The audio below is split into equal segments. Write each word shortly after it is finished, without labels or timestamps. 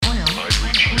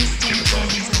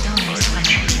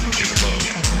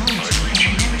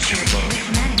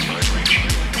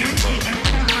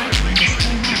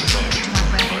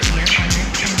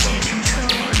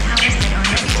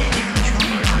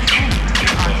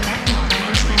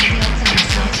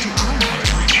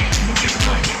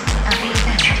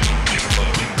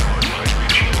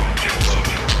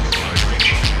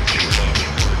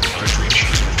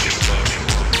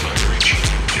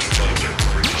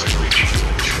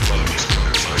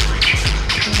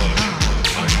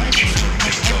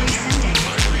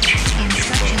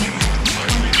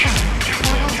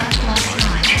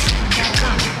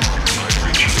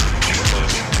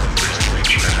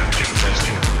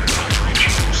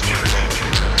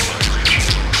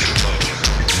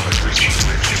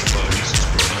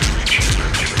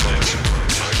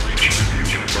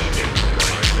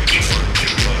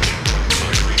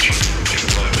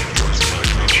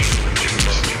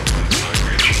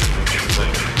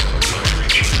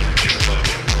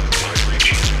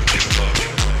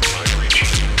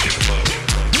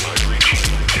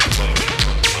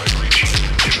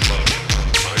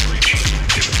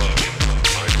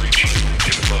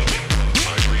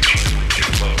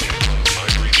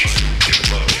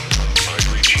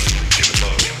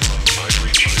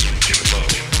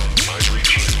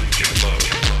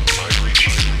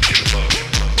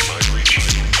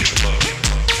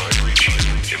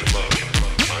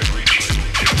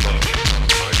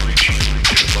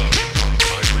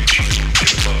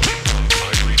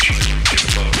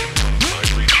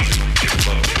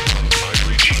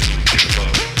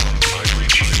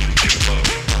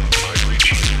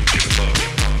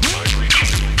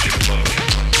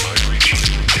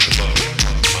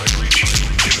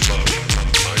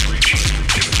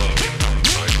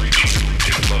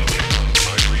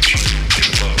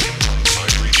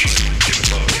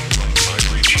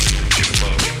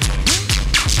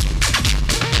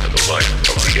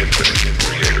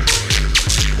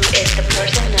Who is the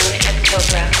person known as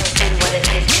Cobra, and what is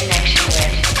his connection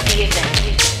with the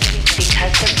event?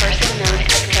 Because the person known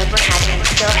as Cobra had and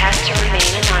still has to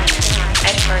remain anonymous.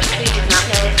 At first we did not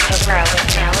know if Cobra was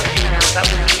male or female, but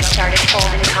when we started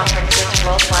holding conferences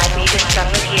worldwide, we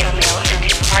discovered he is male and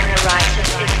his partner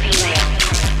Rises is female.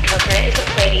 Cobra is a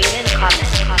Pleiadian in common.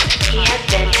 He has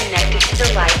been connected to the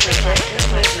light resistance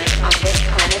movement on this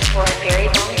planet for a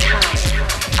very long time.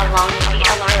 Along with the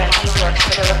LRF, he works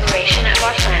for the liberation of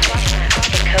our planet.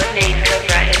 The code name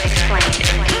Cobra is explained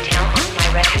in detail on my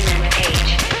recommend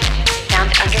page,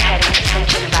 found under heading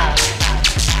Ascension above.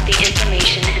 The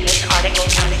information in this article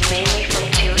comes mainly from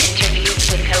 2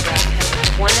 interviews with Cobra.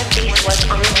 One of these was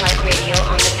on Light Radio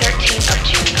on the 13th of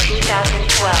June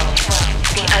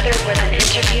 2012. The other was an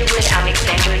interview with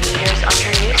Alexandra Meters on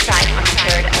her new site on the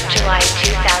 3rd of July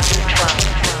 2012.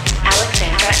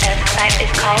 Alexandra's site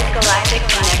is called Galactic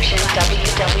Connection,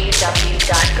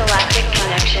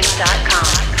 www.galacticconnection.com.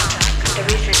 The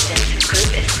Resistance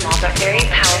group is small but very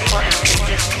powerful and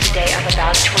consists today of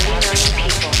about 20 million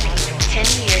people. 10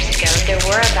 years ago, there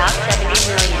were about 70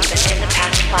 million, but in the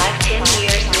past 5-10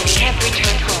 years, many have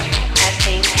returned home. As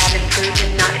things have improved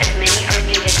and not as many are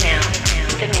needed now.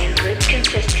 The main group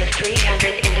consists of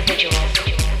 300 individuals.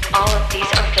 All of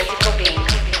these are physical beings.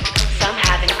 Some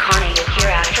have incarnated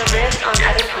hereafter, lived on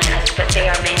other planets, but they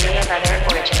are mainly of other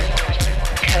origin.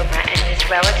 Cobra and his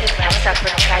relatives have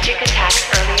suffered tragic attacks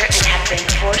earlier and have been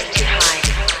forced to hide.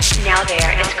 Now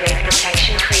there is great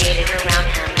protection created around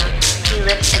him. He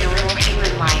lives a normal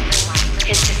human life.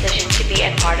 His decision to be a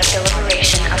part of the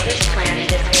liberation of this planet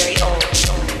is very old.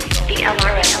 The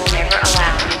LRS will never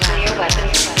allow nuclear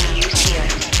weapons to be used here.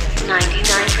 99%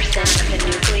 of the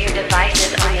nuclear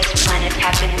devices on this planet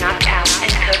have been knocked out,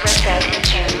 and Cobra said in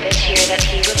June this year that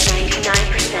he was 99%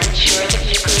 sure that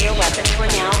nuclear weapons were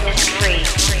now risk-free.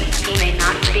 He may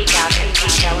not speak out in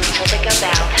detail until the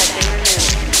cabal has been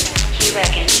removed. He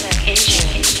reckons, in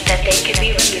June, that they could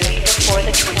be removed before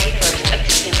the 21st of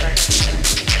December.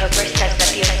 Cobra says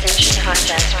that the ascension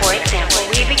process, for example,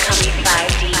 we becoming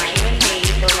 5D human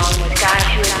beings along with God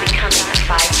who is becoming a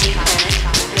 5D planet,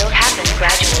 will happen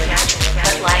gradually,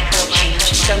 but life will change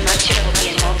so much it will be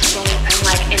a multiple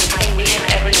unlike anything we have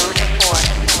ever known before.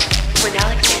 When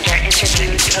Alexandra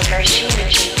interviewed Cobra, she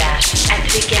mentioned that at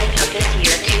the beginning of this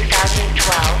year, 2012,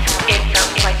 it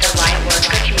felt like the light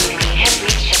worker community had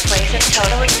reached a place of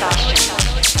total exhaustion.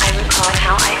 I recall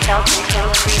how I felt in total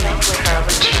agreement with her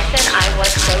when she said I was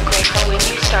so grateful when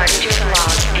you started your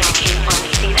vlog and it came on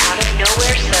the scene out of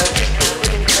nowhere, so to speak,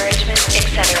 with encouragement,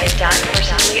 etc.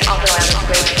 Personally, although I was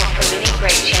grateful for many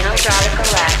great channels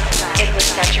articles, it was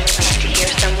such a relief to hear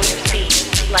someone speak,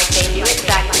 like they knew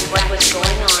exactly what was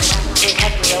going on and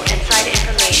had real inside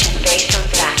information based on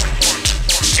facts.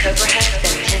 Cobra has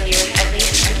spent 10 years at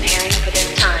least preparing for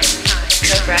this time.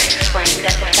 Cobra explained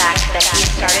that the fact that he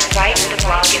started writing the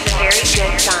blog is a very good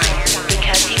sign,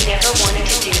 because he never wanted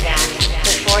to do that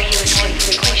before he was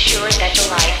completely sure that the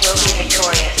light will be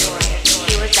victorious.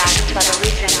 He was asked by the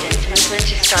resistance movement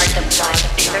to start the blog,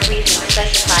 and the reason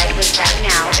specified was that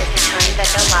now is the time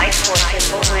that the light forces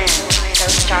will win. So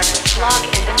start the blog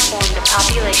and inform the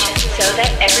population so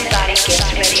that everybody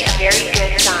gets ready, a very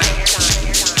good sign.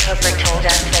 Cobra told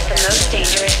us that the most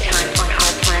dangerous time on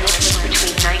our planet was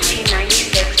between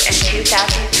 1996 and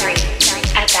 2003.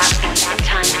 At that point in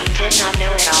time, he did not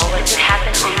know at all what would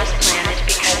happen on this planet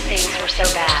because things were so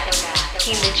bad.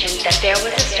 He mentioned that there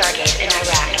was a Stargate in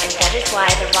Iraq, and that is why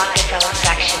the Rockefeller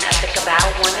faction of the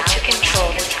cabal wanted to control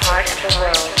this part of the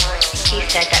world. He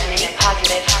said that many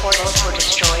positive portals were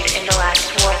destroyed in the last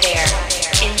war there.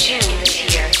 In June this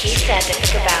year, he said that the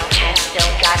cabal had still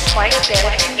got quite a bit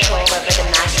of control over the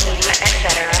mass media,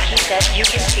 etc. He said, you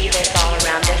can see this all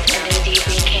around us, and indeed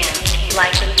we can.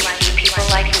 Like when we see people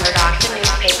like Murdoch, the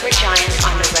newspaper giant,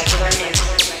 on the regular news.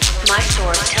 My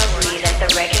source tells me that the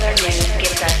regular news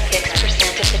gives us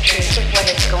 6% of the truth of what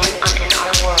is going on in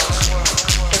our world.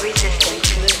 The resistance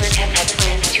movement has had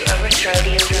plans to overthrow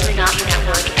the Illuminati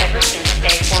network ever since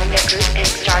they formed their group and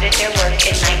started their work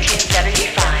in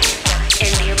 1975.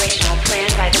 In the original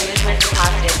plan by the movement's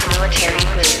positive military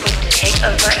group was to take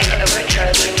over and overthrow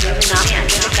the Illuminati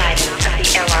under the guidance of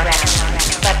the LRS.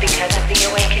 But because of the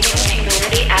awakening of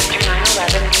humanity after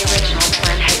 9/11, the original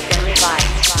plan has been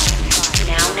revised.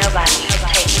 Now nobody is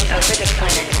taking over the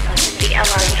planet. The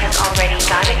LRS has already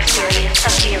got experience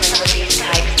of dealing with these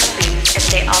types of beings, as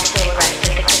they also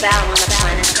arrested the cabal on a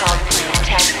planet called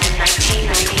Planet X in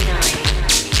 1999.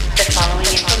 The following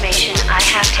information I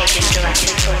have taken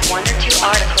directly from 1 or 2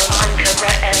 articles on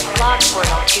Cobra's blog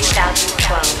portal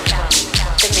 2012.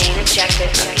 The main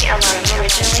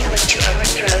originally was to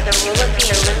overthrow the rule of the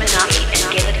Illuminati and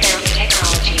give advanced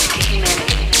technologies to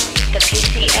humanity. The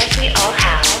PC, as we all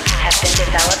have been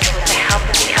developed with the help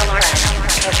of the LRS.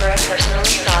 Cobra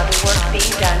personally saw the work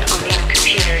being done on these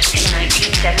computers in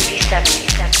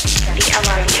 1977. The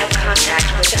LRS held contact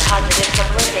with the positive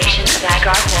civilization of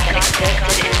Agartha that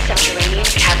existed in subterranean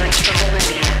caverns for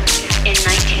millennia. In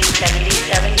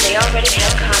 1977, they already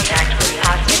held contact with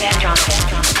positive Andromeda.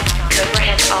 Cobra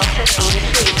has also seen a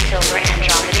sweet silver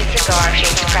Andromeda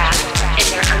cigar-shaped craft in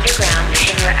their underground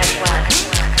hangar as well.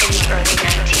 In the early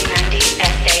 1990s,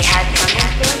 they had some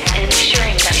influence in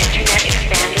ensuring that Internet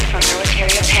expanded from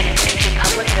military appendix into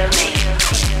public domain.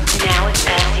 Now it's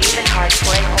even hard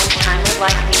for an old-timer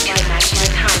like me to imagine a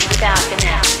time without the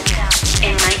net.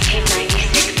 In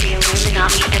 1996, the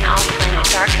Illuminati and all-planet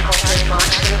dark forces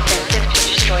launched an offensive to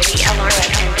destroy the LRS,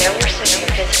 and there were severe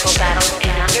physical battles in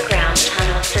underground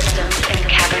tunnel systems and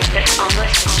caverns that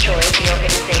almost destroyed the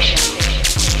organization.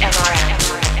 LRS.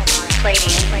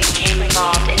 Palladium became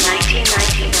involved in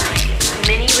 1999.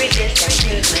 Many resistance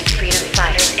movement freedom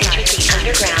fighters entered the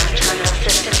underground tunnel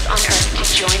systems on Earth to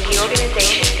join the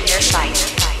organization in their fight.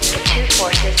 The two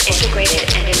forces integrated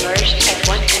and emerged as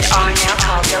one and are now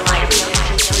called the Light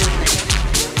Resistance Movement.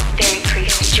 Their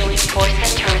increased joint force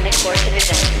had turned the course of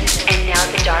events, and now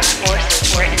the dark forces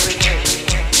were in retreat.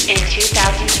 In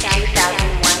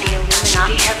 2000-2001, the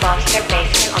Illuminati had lost their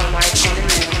bases on Mars and the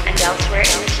Moon and elsewhere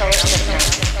in the solar system.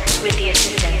 With the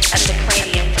assistance of the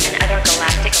Palladians and other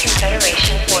galactic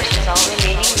confederation forces, all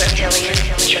remaining reptilians,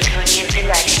 draconians, and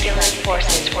reticulan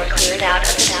forces were cleared out of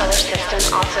the solar system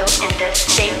also in this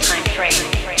same time frame.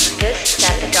 This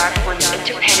set the Dark Ones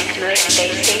into panic mode, and they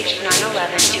staged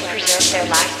 9/11 to preserve their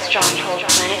last stronghold,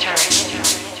 planet Earth.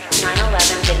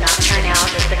 9/11 did not turn out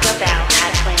as the cabal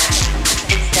had planned.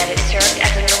 Instead, it served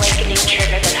as an awakening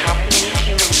trigger that helped many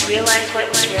humans realize what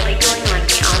was really going on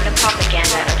beyond the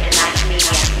propaganda of the mass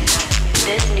media.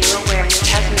 This new awareness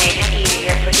has made it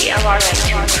easier for the LRS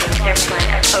to improve their plan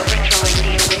of overthrowing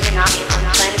the Illuminati on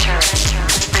planet Earth.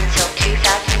 Until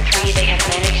 2003, they have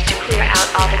managed to clear out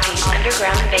all the deep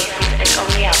underground bases and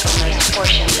only outermost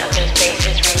portions of those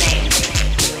bases remain.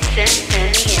 Since then,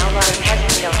 the LRS has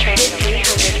infiltrated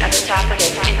 300 of its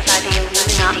operatives inside the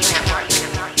Illuminati network.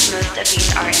 Most of these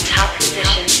are in top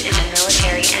positions in the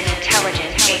military and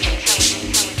intelligence agencies.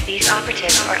 These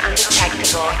operatives are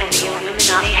undetectable, and the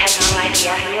Illuminati has no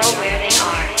idea who or where they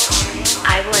are.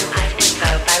 I will end this info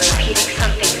by repeating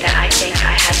something that I think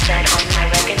I have said on my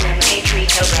recommend page,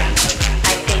 Cobra.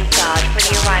 I thank God for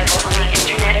the arrival on the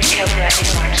internet of Cobra in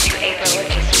March to April of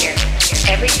this year.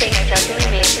 Everything suddenly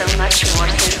made so much more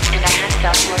sense, and I have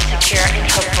felt more secure and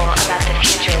hopeful about the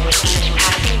future with each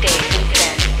passing day since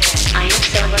then. I am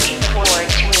so looking forward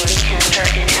to meeting him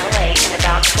in LA in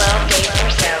about 12 days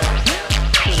or so.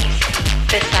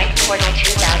 The site for the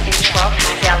 2012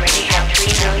 has already had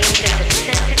 3 million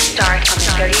visits since its start on the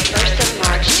 31st of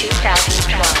March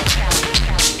 2012.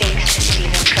 Thanks to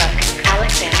Stephen Cook,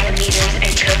 Alexander Meters,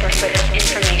 and Cobra for this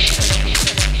information.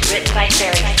 Written by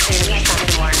Ferry Sumi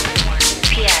Sunmore.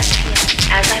 P.S.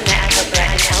 As I met Cobra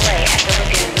in LA at the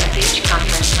Lagoon Beach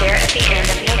Conference there at the end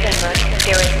of November,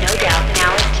 there is no doubt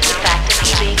now as to the fact of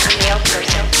he being a male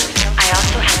person. I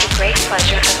also had the great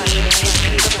pleasure of meeting his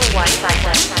beautiful wife,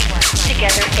 Lisa.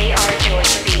 Together, they are a joy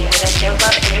to be with us. Their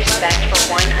love and respect for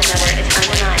one another is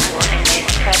undeniable, and they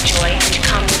spread joy and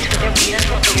calmness with their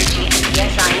beautiful energy. And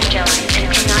yes, I am jealous and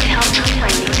cannot help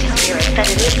complaining to spirit that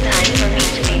it is time for me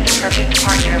to meet the perfect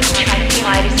partner, which I feel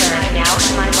I deserve now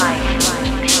in my life.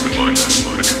 Reminder,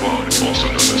 the cabal, also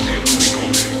known as the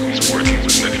Illuminati, is working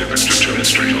with negative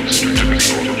extraterrestrials to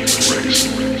control the human race.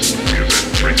 The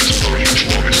event brings exposure to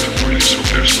all these employees of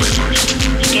their slavery.